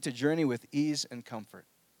the king to journey with ease and comfort.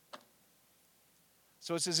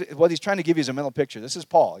 So what he's trying to give you is a mental picture. This is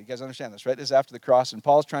Paul. You guys understand this, right? This is after the cross, and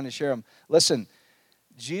Paul's trying to share him. Listen,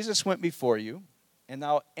 Jesus went before you, and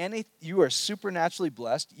now you are supernaturally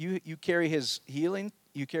blessed. You carry his healing.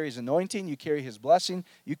 You carry his anointing. You carry his blessing.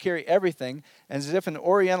 You carry everything. And as if an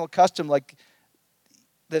Oriental custom, like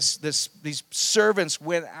these servants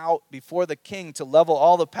went out before the king to level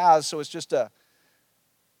all the paths. So it's just a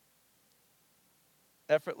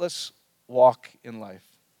effortless walk in life.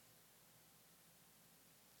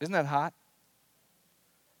 Isn't that hot?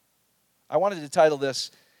 I wanted to title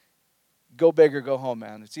this, Go Big or Go Home,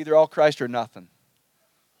 man. It's either all Christ or nothing.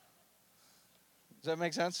 Does that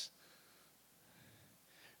make sense?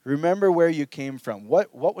 Remember where you came from.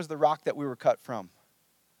 What was the rock that we were cut from?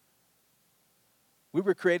 We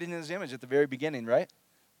were created in his image at the very beginning, right?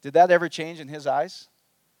 Did that ever change in his eyes?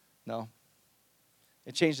 No.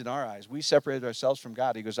 It changed in our eyes. We separated ourselves from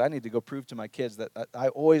God. He goes, I need to go prove to my kids that I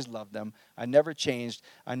always loved them. I never changed.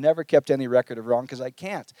 I never kept any record of wrong because I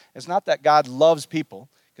can't. It's not that God loves people,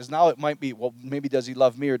 because now it might be, well, maybe does he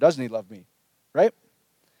love me or doesn't he love me? Right?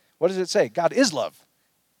 What does it say? God is love.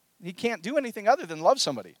 He can't do anything other than love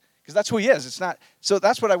somebody because that's who he is. It's not. So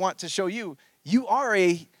that's what I want to show you. You are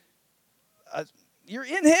you're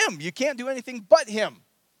in him. You can't do anything but him.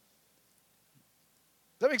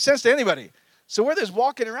 Does that make sense to anybody? So we're just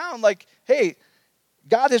walking around like, hey,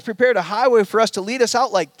 God has prepared a highway for us to lead us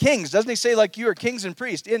out like kings. Doesn't he say like you are kings and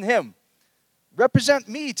priests in him? Represent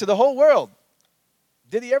me to the whole world.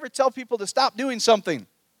 Did he ever tell people to stop doing something?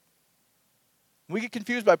 We get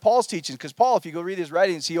confused by Paul's teachings because Paul, if you go read his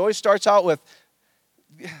writings, he always starts out with,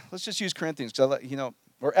 let's just use Corinthians,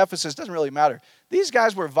 or Ephesus, doesn't really matter. These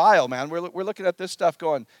guys were vile, man. We're looking at this stuff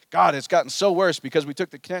going, God, it's gotten so worse because we took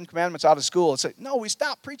the 10 Commandments out of school. It's like, no, we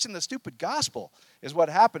stopped preaching the stupid gospel is what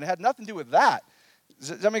happened. It had nothing to do with that.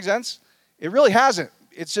 Does that make sense? It really hasn't.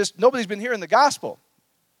 It's just nobody's been hearing the gospel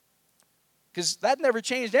because that never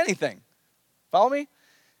changed anything. Follow me?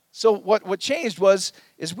 So what changed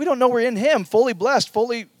is we don't know we're in him, fully blessed,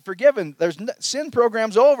 fully forgiven. Sin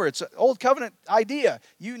program's over. It's an old covenant idea.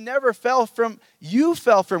 You fell from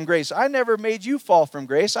grace. I never made you fall from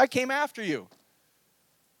grace. I came after you.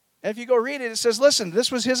 And if you go read it, it says, listen,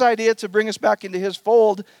 this was his idea to bring us back into his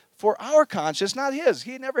fold for our conscience, not his.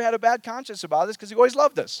 He never had a bad conscience about this because he always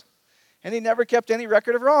loved us. And he never kept any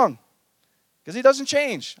record of wrong because he doesn't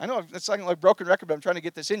change. I know it's like a broken record, but I'm trying to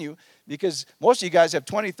get this in you because most of you guys have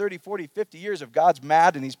 20, 30, 40, 50 years of God's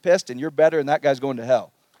mad and he's pissed and you're better and that guy's going to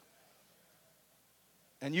hell.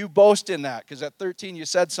 And you boast in that because at 13 you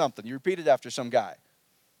said something. You repeated after some guy.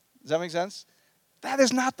 Does that make sense? That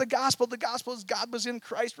is not the gospel. The gospel is God was in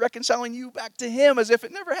Christ reconciling you back to him as if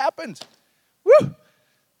it never happened. Woo!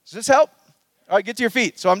 Does this help? All right, get to your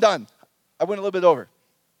feet. So I'm done. I went a little bit over.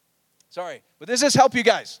 Sorry. But does this help you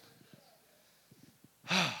guys?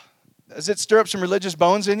 Does it stir up some religious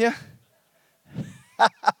bones in you?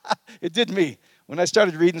 It did me. When I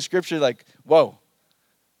started reading scripture, like, whoa.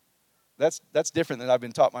 That's different than I've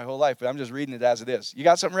been taught my whole life, but I'm just reading it as it is. You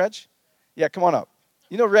got something, Reg? Yeah, come on up.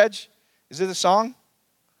 You know Reg? Is it a song?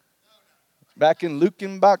 Back in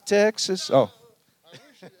Lukenbach, Texas? Oh.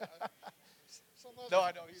 No,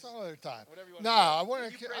 I don't. Some other time. No, I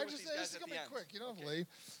want to. This is gonna be quick. You don't believe.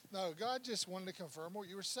 No, God just wanted to confirm what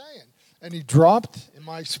you were saying, and He dropped in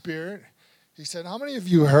my spirit. He said, "How many of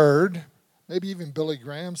you heard?" Maybe even Billy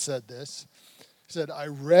Graham said this. He said, "I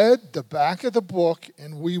read the back of the book,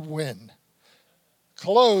 and we win.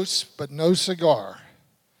 Close, but no cigar.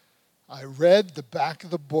 I read the back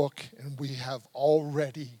of the book, and we have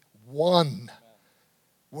already won.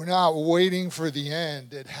 We're not waiting for the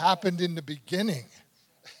end. It happened in the beginning."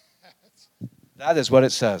 That is what it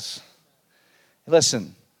says.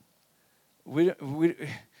 Listen,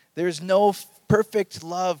 there's no perfect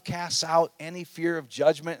love casts out any fear of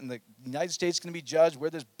judgment, and the United States is going to be judged. We're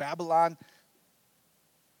this Babylon.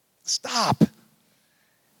 Stop.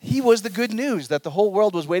 He was the good news that the whole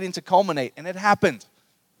world was waiting to culminate, and it happened.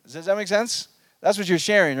 Does that make sense? That's what you're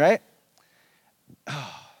sharing, right?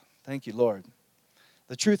 Oh, thank you, Lord.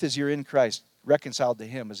 The truth is you're in Christ, reconciled to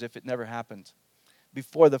him as if it never happened.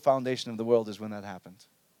 Before the foundation of the world is when that happened.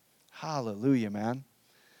 Hallelujah, man.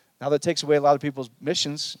 Now that takes away a lot of people's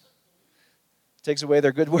missions. It takes away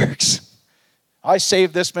their good works. I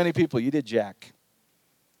saved this many people. You did, Jack.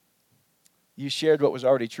 You shared what was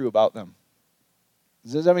already true about them.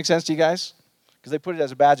 Does that make sense to you guys? Because they put it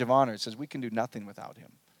as a badge of honor. It says we can do nothing without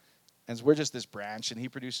him. And we're just this branch, and he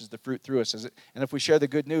produces the fruit through us. And if we share the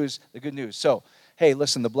good news, the good news. So, hey,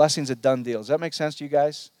 listen, the blessing's a done deal. Does that make sense to you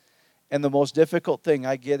guys? And the most difficult thing,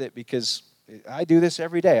 I get it because I do this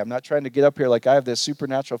every day. I'm not trying to get up here like I have this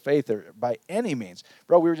supernatural faith or by any means.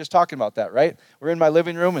 Bro, we were just talking about that, right? We're in my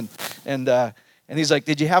living room, and he's like,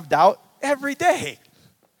 did you have doubt? Every day.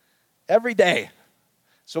 Every day.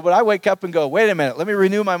 So when I wake up and go, wait a minute, let me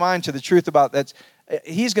renew my mind to the truth about that.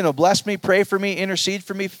 He's going to bless me, pray for me, intercede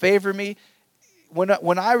for me, favor me.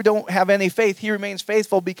 When I don't have any faith, he remains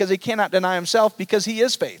faithful because he cannot deny himself because he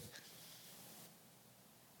is faith.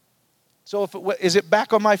 So is it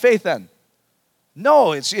back on my faith then?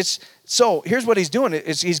 No, so here's what he's doing.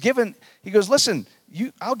 He goes, listen,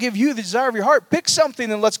 I'll give you the desire of your heart. Pick something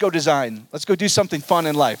and let's go design. Let's go do something fun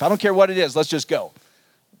in life. I don't care what it is. Let's just go.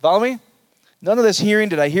 Follow me? None of this hearing,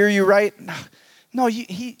 did I hear you right? No,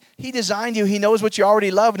 he designed you. He knows what you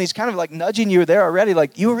already love, and he's kind of like nudging you there already.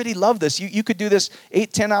 Like, you already love this. You could do this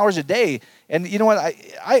 8-10 hours a day. And you know what?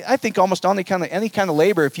 I think almost any kind of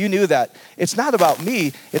labor, if you knew that, it's not about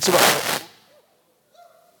me. It's about...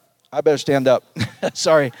 I better stand up.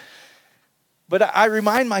 Sorry. But I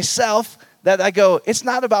remind myself that I go, it's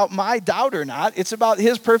not about my doubt or not. It's about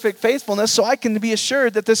his perfect faithfulness, so I can be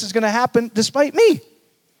assured that this is going to happen despite me.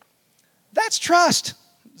 That's trust.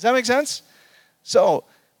 Does that make sense? So,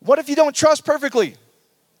 what if you don't trust perfectly?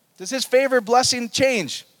 Does his favor, blessing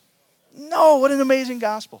change? No, what an amazing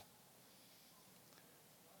gospel.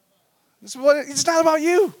 It's not about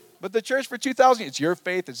you. But the church for 2,000 years, it's your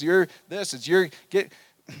faith, it's your this, it's your...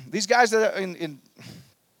 These guys that are in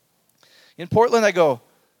Portland, I go,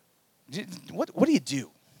 what do you do?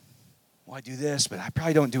 Well, I do this, but I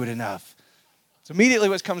probably don't do it enough. So immediately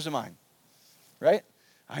what comes to mind, right?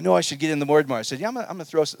 I know I should get in the Word more. I said, yeah, I'm going to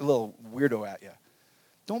throw a little weirdo at you.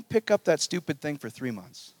 Don't pick up that stupid thing for 3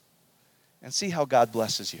 months and see how God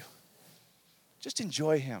blesses you. Just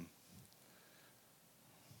enjoy him.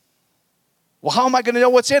 Well, how am I going to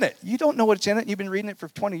know what's in it? You don't know what's in it. You've been reading it for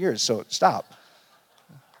 20 years, so stop.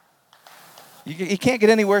 You can't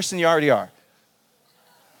get any worse than you already are.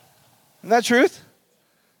 Isn't that truth?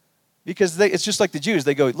 Because it's just like the Jews.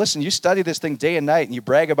 They go, listen, you study this thing day and night, and you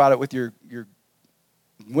brag about it with your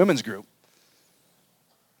women's group.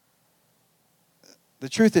 The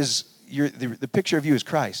truth is, the picture of you is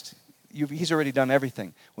Christ. He's already done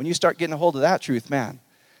everything. When you start getting a hold of that truth, man,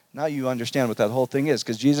 Now you understand what that whole thing is,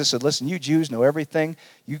 because Jesus said, listen, you Jews know everything.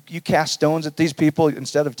 You cast stones at these people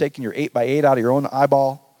instead of taking your 8x8 out of your own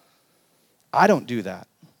eyeball. I don't do that.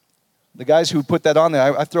 The guys who put that on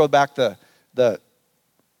there, I throw back the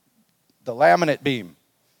laminate beam.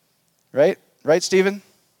 Right? Right, Stephen?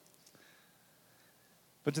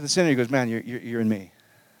 But to the sinner, he goes, man, you're in me.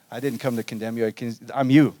 I didn't come to condemn you. I'm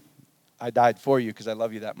you. I died for you because I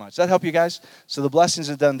love you that much. Does that help you guys? So the blessing's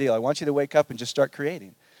a done deal. I want you to wake up and just start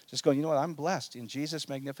creating. Just going, you know what? I'm blessed in Jesus'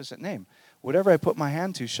 magnificent name. Whatever I put my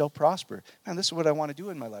hand to shall prosper. Man, this is what I want to do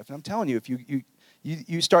in my life. And I'm telling you, if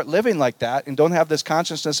you start living like that and don't have this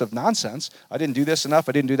consciousness of nonsense, I didn't do this enough,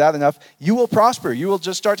 I didn't do that enough, you will prosper. You will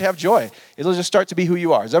just start to have joy. It'll just start to be who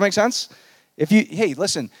you are. Does that make sense? Hey,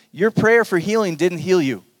 listen, your prayer for healing didn't heal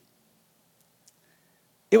you.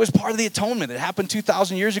 It was part of the atonement. It happened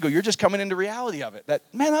 2,000 years ago. You're just coming into reality of it. That,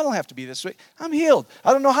 man, I don't have to be this way. I'm healed.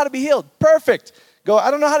 I don't know how to be healed. Perfect. Go,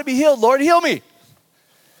 I don't know how to be healed. Lord, heal me.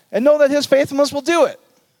 And know that his faithfulness will do it.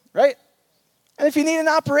 Right? And if you need an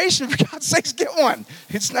operation, for God's sakes, get one.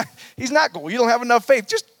 He's not going, you don't have enough faith.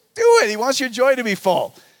 Just do it. He wants your joy to be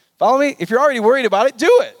full. Follow me? If you're already worried about it,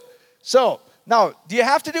 do it. So, now, do you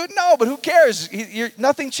have to do it? No, but who cares?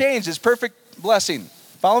 Nothing changed. It's perfect blessing.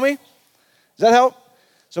 Follow me? Does that help?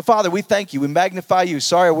 So, Father, we thank you. We magnify you.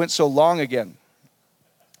 Sorry I went so long again.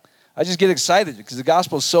 I just get excited because the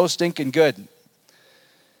gospel is so stinking good.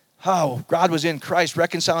 Oh, God was in Christ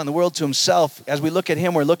reconciling the world to himself. As we look at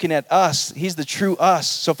him, we're looking at us. He's the true us.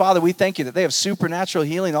 So, Father, we thank you that they have supernatural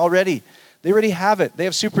healing already. They already have it. They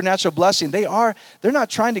have supernatural blessing. They're not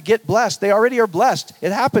trying to get blessed. They already are blessed.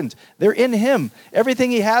 It happened. They're in him. Everything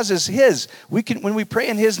he has is his. When we pray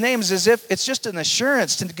in his name, it's as if it's just an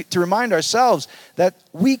assurance to remind ourselves that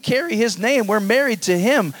we carry his name. We're married to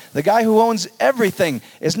him. The guy who owns everything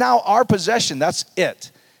is now our possession. That's it.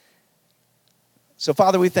 So,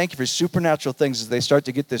 Father, we thank you for supernatural things as they start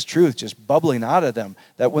to get this truth just bubbling out of them,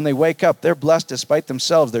 that when they wake up, they're blessed despite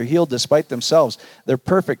themselves. They're healed despite themselves. They're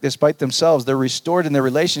perfect despite themselves. They're restored in their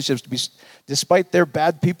relationships despite their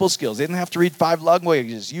bad people skills. They didn't have to read 5 love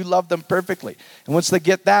languages. You love them perfectly. And once they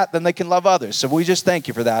get that, then they can love others. So we just thank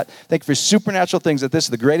you for that. Thank you for supernatural things, that this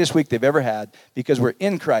is the greatest week they've ever had because we're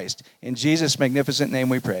in Christ. In Jesus' magnificent name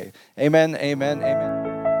we pray. Amen, amen, amen.